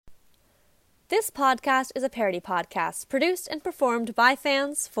This podcast is a parody podcast, produced and performed by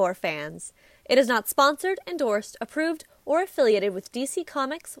fans for fans. It is not sponsored, endorsed, approved, or affiliated with DC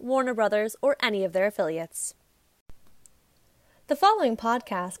Comics, Warner Brothers, or any of their affiliates. The following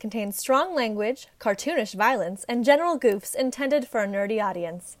podcast contains strong language, cartoonish violence, and general goofs intended for a nerdy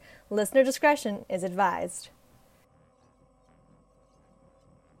audience. Listener discretion is advised.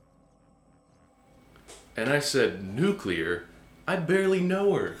 And I said nuclear. I barely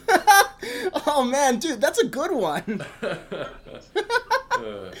know her. Oh man, dude, that's a good one.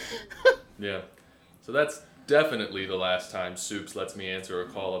 Yeah. So that's definitely the last time Soups lets me answer a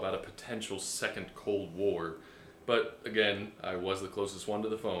call about a potential second Cold War. But again, I was the closest one to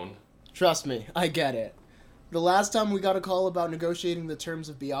the phone. Trust me, I get it. The last time we got a call about negotiating the terms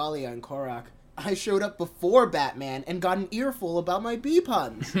of Bialia and Korak, I showed up before Batman and got an earful about my bee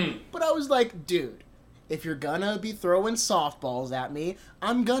puns. But I was like, dude, if you're gonna be throwing softballs at me,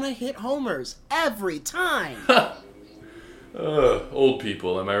 I'm gonna hit homers every time. Old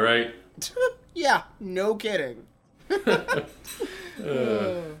people, am I right? Yeah, no kidding.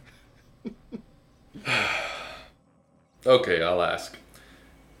 Okay, I'll ask.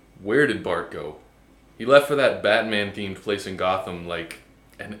 Where did Bart go? He left for that Batman-themed place in Gotham like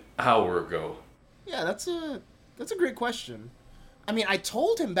an hour ago. Yeah, that's a great question. I mean, I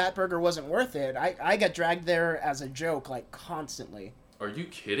told him Batburger wasn't worth it. I get dragged there as a joke, like, constantly. Are you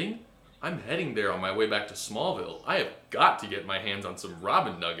kidding? I'm heading there on my way back to Smallville. I have got to get my hands on some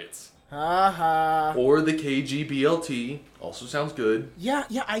Robin nuggets. Ha. Or the KGBLT. Also sounds good. Yeah,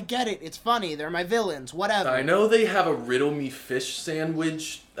 I get it. It's funny. They're my villains. Whatever. I know they have a Riddle Me Fish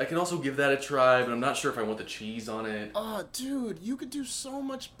sandwich. I can also give that a try, but I'm not sure if I want the cheese on it. Oh, dude, you could do so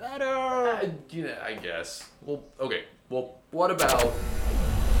much better. I guess. Well, okay. Well, what about...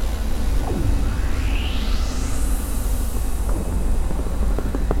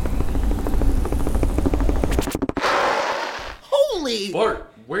 Holy...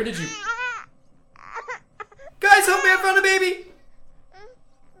 Bart, where did you... Guys, help me, I found a baby!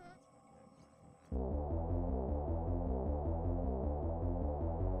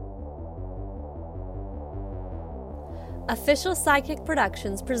 Official Psychic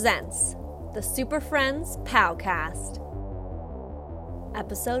Productions presents the Super Friends Powcast.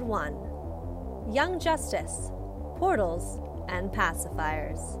 Episode 1. Young Justice, Portals, and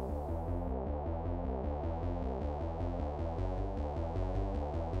Pacifiers.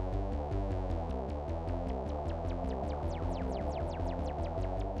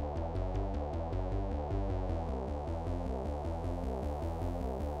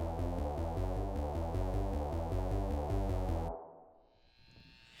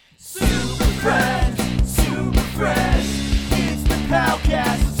 Super Friends, it's the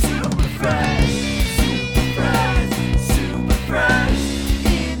Powcast. Super Friends,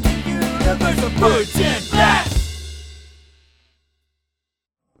 in the universe of birds and bats.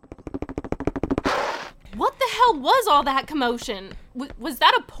 What the hell was all that commotion? Was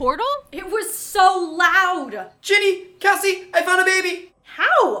that a portal? It was so loud! Ginny, Cassie, I found a baby.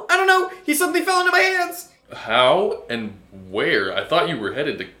 How? I don't know, he suddenly fell into my hands. How and where? I thought you were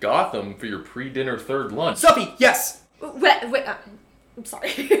headed to Gotham for your pre-dinner third lunch. Suppy, yes. Wait, I'm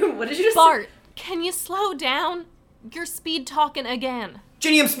sorry. What did you just Bart, can you slow down? You're speed talking again.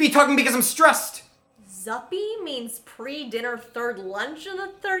 Ginny, I'm speed talking because I'm stressed. say? Zuppy means pre-dinner third lunch in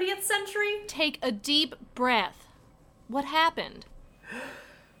the 30th century? Take a deep breath. What happened?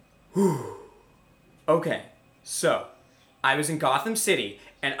 Okay, so, I was in Gotham City,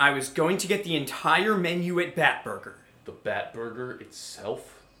 and I was going to get the entire menu at Batburger. The Batburger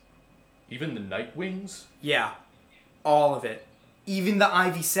itself? Even the Night Wings? Yeah, all of it. Even the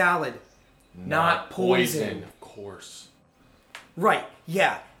ivy salad. Not poison. Of course. Right,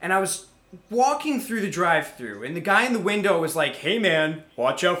 yeah. And I was walking through the drive-thru, and the guy in the window was like, "Hey man,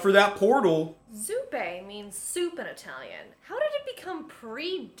 watch out for that portal." Zuppe means soup in Italian. How did it become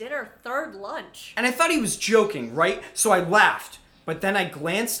pre-dinner third lunch? And I thought he was joking, right? So I laughed. But then I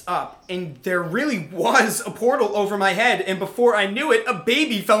glanced up, and there really was a portal over my head, and before I knew it, a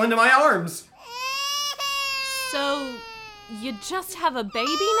baby fell into my arms. So, you just have a baby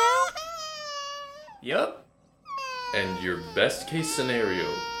now? Yup. And your best case scenario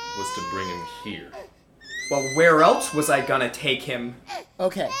was to bring him here. Well, where else was I gonna take him?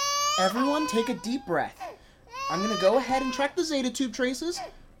 Okay, everyone take a deep breath. I'm gonna go ahead and track the Zeta Tube traces.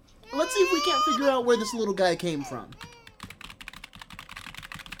 Let's see if we can't figure out where this little guy came from.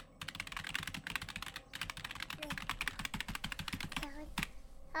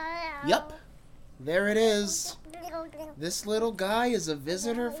 Yup, there it is. This little guy is a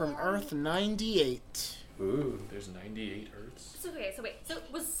visitor from Earth 98. Ooh, there's 98 Earths. So wait. So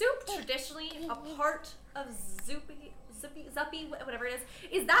was soup traditionally a part of Zuppy, whatever it is?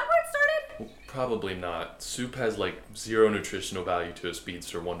 Is that where it started? Well, probably not. Soup has like 0 nutritional value to a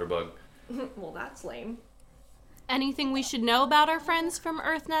speedster wonderbug. Well, that's lame. Anything we should know about our friends from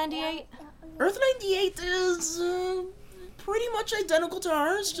Earth 98? Earth 98 is pretty much identical to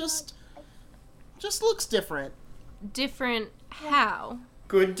ours, just looks different. Different how?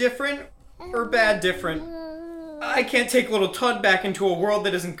 Good different or bad different? I can't take little Tud back into a world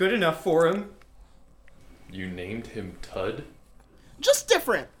that isn't good enough for him. You named him Tud? Just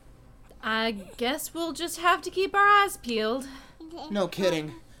different. I guess we'll just have to keep our eyes peeled. No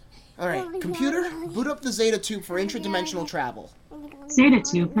kidding. Alright, computer, boot up the Zeta tube for intradimensional travel. Zeta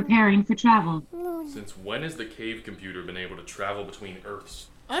 2 preparing for travel. Since when has the cave computer been able to travel between Earths?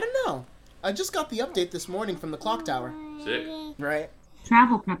 I don't know. I just got the update this morning from the clock tower. Sick. Right.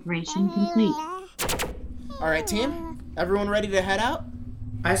 Travel preparation complete. Alright, team. Everyone ready to head out?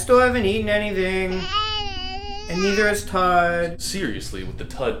 I still haven't eaten anything. And neither has Tud. Seriously, with the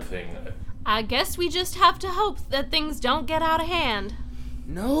Tud thing. I guess we just have to hope that things don't get out of hand.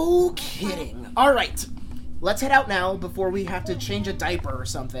 No kidding. Alright. Let's head out now before we have to change a diaper or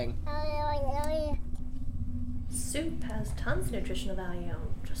something. Soup has tons of nutritional value.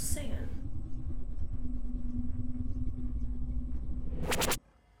 Just saying.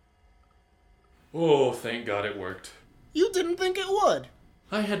 Oh, thank God it worked. You didn't think it would.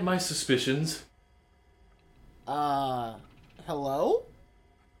 I had my suspicions. Hello?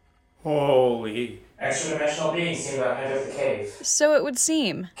 Holy. Extra-dimensional beings seem to have entered the cave. So it would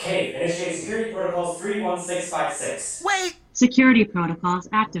seem. Cave, initiate security protocols 31656. Wait! Security protocols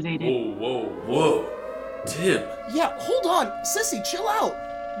activated. Whoa. Tim. Yeah, hold on. Sissy, chill out.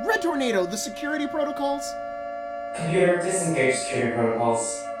 Red Tornado, the security protocols? Computer, disengage security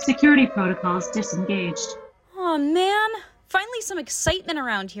protocols. Security protocols disengaged. Oh man, finally some excitement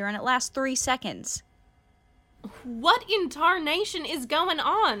around here and it lasts 3 seconds. What in tarnation is going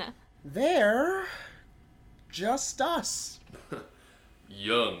on? They're just us.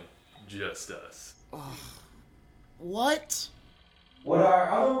 Young, just us. What? Would our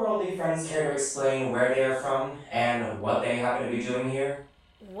otherworldly friends care to explain where they are from and what they happen to be doing here?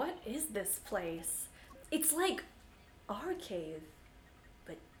 What is this place? It's like our cave,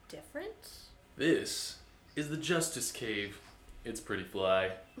 but different? This is the Justice Cave. It's pretty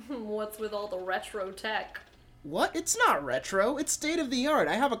fly. What's with all the retro tech? What? It's not retro. It's state of the art.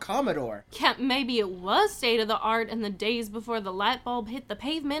 I have a Commodore. Yeah, maybe it was state of the art in the days before the light bulb hit the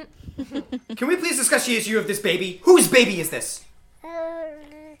pavement. Can we please discuss the issue of this baby? Whose baby is this?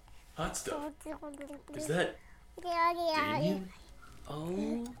 Hot stuff. Is that Damien?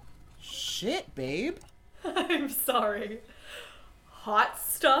 Oh. Shit, babe. I'm sorry. Hot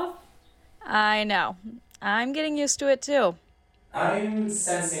stuff? I know. I'm getting used to it too. I'm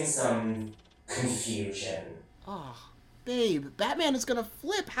sensing some confusion. Babe, Batman is gonna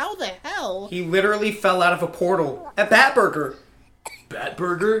flip. How the hell? He literally fell out of a portal at Batburger.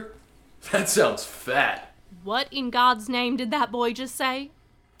 Batburger? That sounds fat. What in God's name did that boy just say?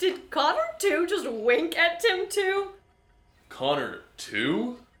 Did Connor too just wink at Tim too? Connor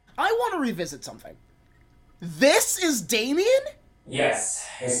 2? I want to revisit something. This is Damien? Yes,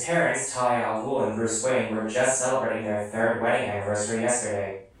 his parents, Talia al Ghul and Bruce Wayne, were just celebrating their 3rd wedding anniversary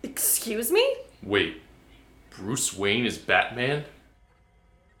yesterday. Excuse me? Wait, Bruce Wayne is Batman?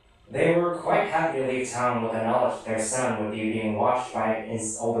 They were quite happy to leave town with the knowledge their son would be being watched by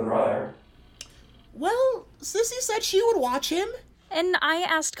his older brother. Well, Sissy said she would watch him. And I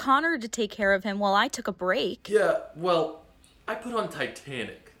asked Connor to take care of him while I took a break. Yeah, well, I put on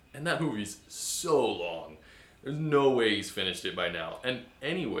Titanic, and that movie's so long. There's no way he's finished it by now. And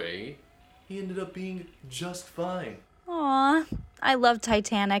anyway, he ended up being just fine. Aw, I love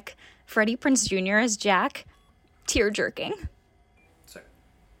Titanic. Freddie Prinze Jr. as Jack. Tear-jerking. Sorry.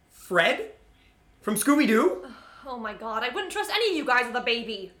 Fred? From Scooby-Doo? Oh my god, I wouldn't trust any of you guys with a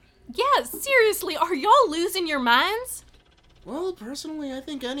baby. Yeah, seriously, are y'all losing your minds? Well, personally, I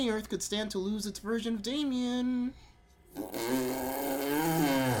think any Earth could stand to lose its version of Damien.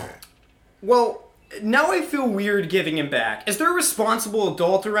 Well, now I feel weird giving him back. Is there a responsible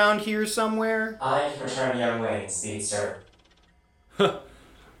adult around here somewhere? I can return young Wayne, Speedster.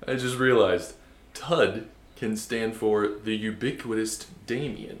 I just realized, TUD can stand for the ubiquitous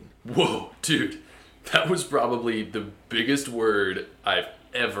Damien. Whoa, dude, that was probably the biggest word I've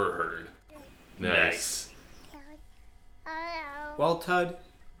ever heard. Nice. Well, Tud,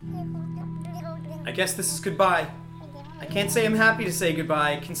 I guess this is goodbye. I can't say I'm happy to say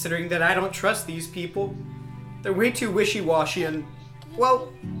goodbye, considering that I don't trust these people. They're way too wishy-washy and,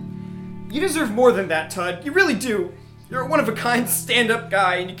 well, You deserve more than that, Tud. You really do. You're a one-of-a-kind stand-up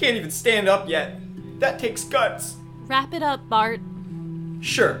guy, and you can't even stand up yet. That takes guts. Wrap it up, Bart.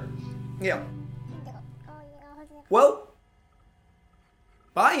 Sure. Yeah. Well,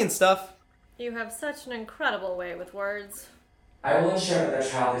 bye and stuff. You have such an incredible way with words. I will ensure that the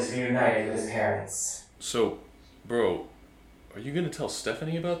child is reunited with his parents. So, bro, are you gonna tell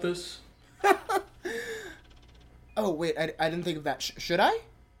Stephanie about this? Oh, wait, I didn't think of that. Should I?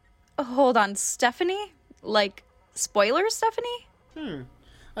 Hold on, Stephanie? Like, spoiler Stephanie?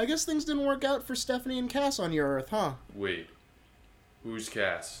 I guess things didn't work out for Stephanie and Cass on your Earth, huh? Wait, who's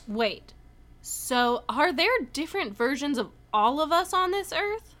Cass? Wait. So, are there different versions of all of us on this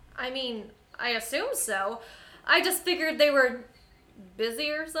Earth? I mean, I assume so. I just figured they were busy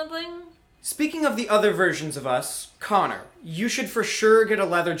or something. Speaking of the other versions of us, Connor, you should for sure get a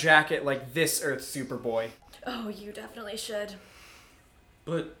leather jacket like this Earth Superboy. Oh, you definitely should.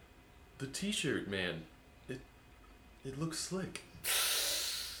 But the t-shirt, man, it looks slick.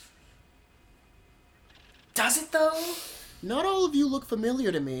 Does it though? Not all of you look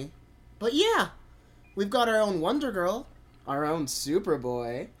familiar to me. But yeah, we've got our own Wonder Girl, our own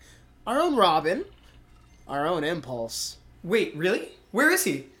Superboy, our own Robin, our own Impulse. Wait, really? Where is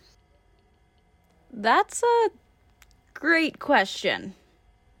he? That's a great question.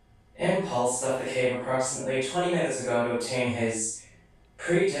 Impulse left the cave approximately 20 minutes ago to obtain his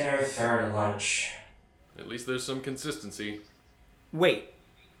pre-dinner third lunch. At least there's some consistency. Wait,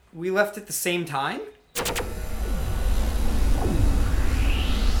 we left at the same time?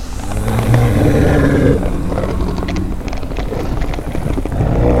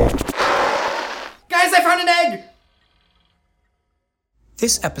 Guys, I found an egg!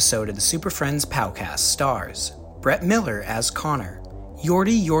 This episode of the Super Friends Powcast stars Brett Miller as Connor,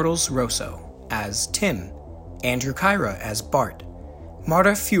 Yordi Yordles Rosso as Tim, Andrew Kyra as Bart,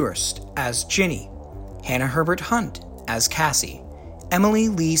 Marta Furst as Ginny, Hannah Herbert Hunt as Cassie, Emily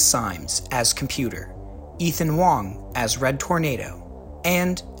Lee Symes as Computer, Ethan Wong as Red Tornado,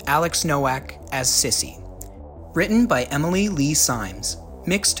 and Alex Nowak as Sissy. Written by Emily Lee Symes,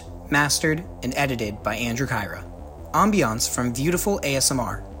 mixed, mastered, and edited by Andrew Kyra. Ambiance from Beautiful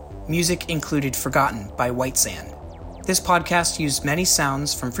ASMR. Music included Forgotten by White Sand. This podcast used many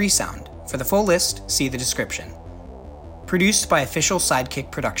sounds from Freesound. For the full list, see the description. Produced by Official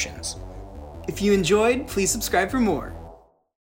Sidekick Productions. If you enjoyed, please subscribe for more.